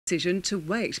decision to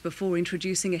wait before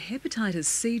introducing a hepatitis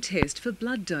C test for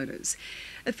blood donors.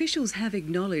 Officials have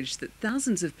acknowledged that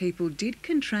thousands of people did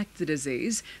contract the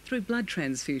disease through blood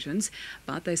transfusions,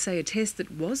 but they say a test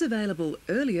that was available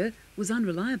earlier was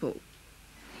unreliable.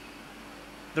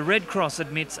 The Red Cross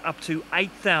admits up to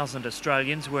 8,000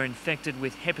 Australians were infected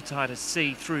with hepatitis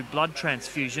C through blood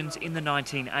transfusions in the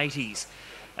 1980s.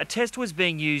 A test was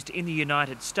being used in the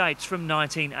United States from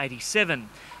 1987,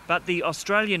 but the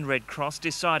Australian Red Cross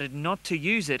decided not to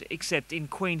use it except in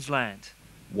Queensland.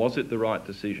 Was it the right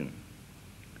decision?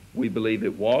 We believe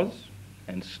it was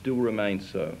and still remains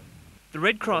so. The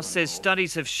Red Cross says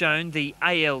studies have shown the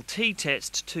ALT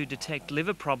test to detect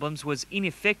liver problems was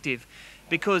ineffective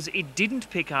because it didn't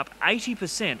pick up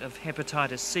 80% of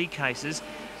hepatitis C cases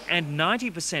and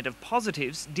 90% of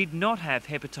positives did not have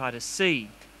hepatitis C.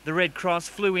 The Red Cross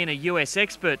flew in a US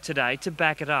expert today to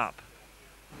back it up.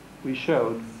 We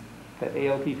showed that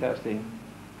ALT testing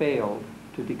failed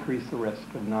to decrease the risk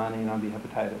of non-A/non-B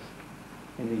hepatitis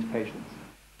in these patients.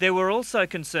 There were also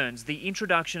concerns the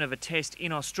introduction of a test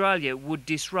in Australia would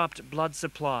disrupt blood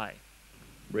supply.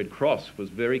 Red Cross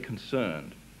was very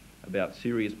concerned about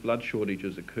serious blood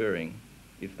shortages occurring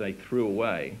if they threw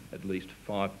away at least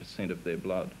 5% of their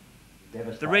blood.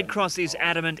 The Red Cross is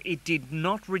adamant it did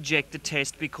not reject the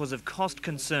test because of cost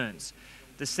concerns.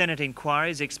 The Senate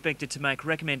inquiry is expected to make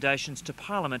recommendations to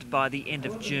Parliament by the end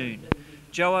of June.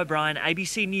 Joe O'Brien,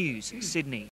 ABC News, Sydney.